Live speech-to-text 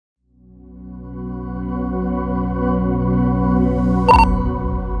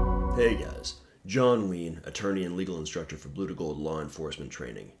John Wiehn, attorney and legal instructor for Blue to Gold Law Enforcement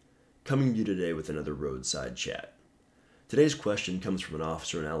Training, coming to you today with another Roadside Chat. Today's question comes from an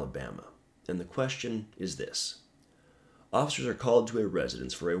officer in Alabama, and the question is this. Officers are called to a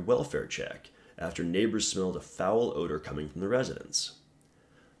residence for a welfare check after neighbors smelled a foul odor coming from the residence.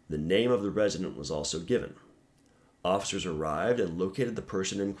 The name of the resident was also given. Officers arrived and located the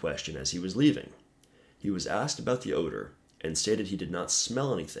person in question as he was leaving. He was asked about the odor and stated he did not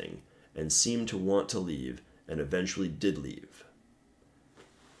smell anything and seemed to want to leave and eventually did leave.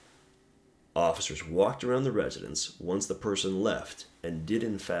 Officers walked around the residence once the person left and did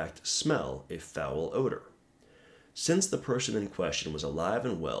in fact smell a foul odor. Since the person in question was alive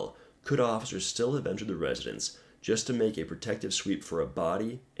and well, could officers still have entered the residence just to make a protective sweep for a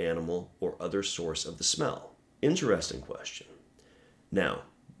body, animal, or other source of the smell? Interesting question. Now,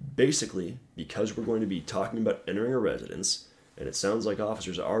 basically, because we're going to be talking about entering a residence, and it sounds like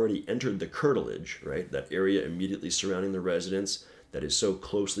officers already entered the curtilage, right? That area immediately surrounding the residence that is so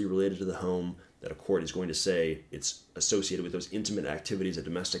closely related to the home that a court is going to say it's associated with those intimate activities of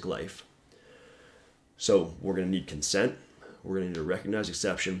domestic life. So we're going to need consent, we're going to need a recognized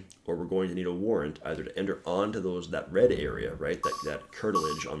exception, or we're going to need a warrant either to enter onto that red area, right? That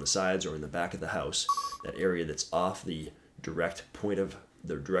curtilage on the sides or in the back of the house, that area that's off the direct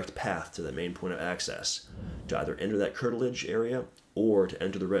path to the main point of access, to either enter that curtilage area or to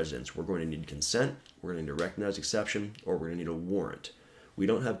enter the residence. We're going to need consent, we're going to need a recognized exception, or we're going to need a warrant. We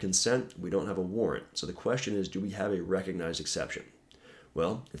don't have consent, we don't have a warrant. So the question is, do we have a recognized exception?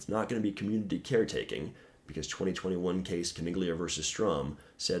 Well, it's not going to be community caretaking, because 2021 case Caniglia versus Strom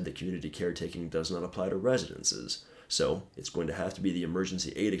said that community caretaking does not apply to residences. So it's going to have to be the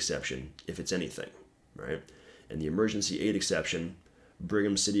emergency aid exception if it's anything, right? And the emergency aid exception,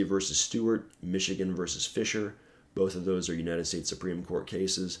 Brigham City versus Stuart, Michigan versus Fisher, both of those are United States Supreme Court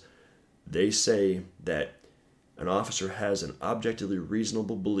cases. They say that an officer has an objectively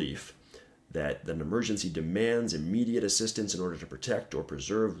reasonable belief that an emergency demands immediate assistance in order to protect or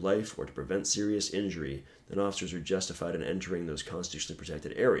preserve life or to prevent serious injury, then officers are justified in entering those constitutionally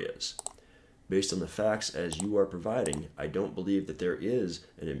protected areas. Based on the facts as you are providing, I don't believe that there is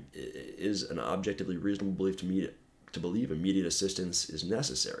an objectively reasonable belief to believe immediate assistance is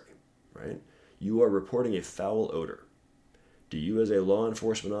necessary, right? You are reporting a foul odor. Do you as a law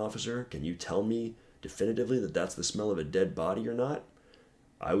enforcement officer, can you tell me definitively that that's the smell of a dead body or not?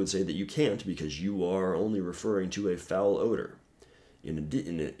 I would say that you can't, because you are only referring to a foul odor. In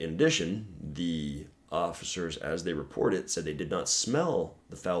addition, the officers, as they report it, said they did not smell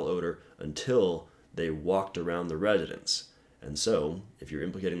the foul odor until they walked around the residence. And so, if you're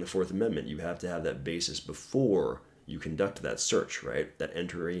implicating the Fourth Amendment, you have to have that basis before you conduct that search, right? That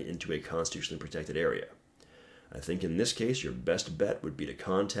entry into a constitutionally protected area. I think in this case, your best bet would be to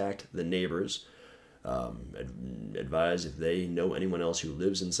contact the neighbors, advise if they know anyone else who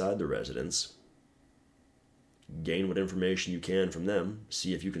lives inside the residence, gain what information you can from them,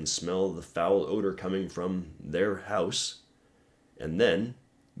 see if you can smell the foul odor coming from their house, and then,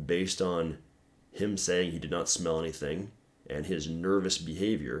 based on him saying he did not smell anything and his nervous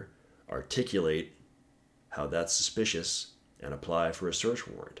behavior, articulate how that's suspicious and apply for a search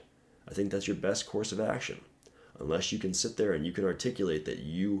warrant. I think that's your best course of action. Unless you can sit there and you can articulate that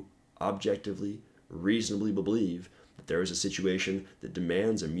you objectively, reasonably believe that there is a situation that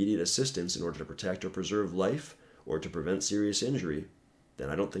demands immediate assistance in order to protect or preserve life or to prevent serious injury, then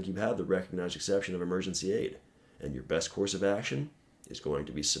I don't think you have the recognized exception of emergency aid. And your best course of action is going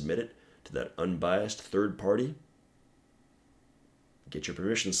to be submit it to that unbiased third party, get your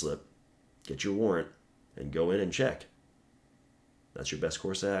permission slip, get your warrant, and go in and check. That's your best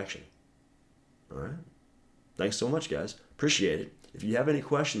course of action. All right? Thanks so much, guys. Appreciate it. If you have any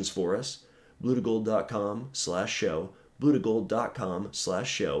questions for us, bluetogold.com/show,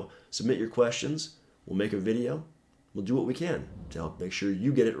 bluetogold.com/show. Submit your questions. We'll make a video. We'll do what we can to help make sure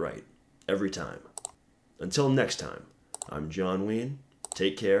you get it right every time. Until next time, I'm John Wiehn.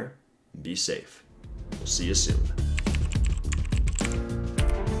 Take care. Be safe. We'll see you soon.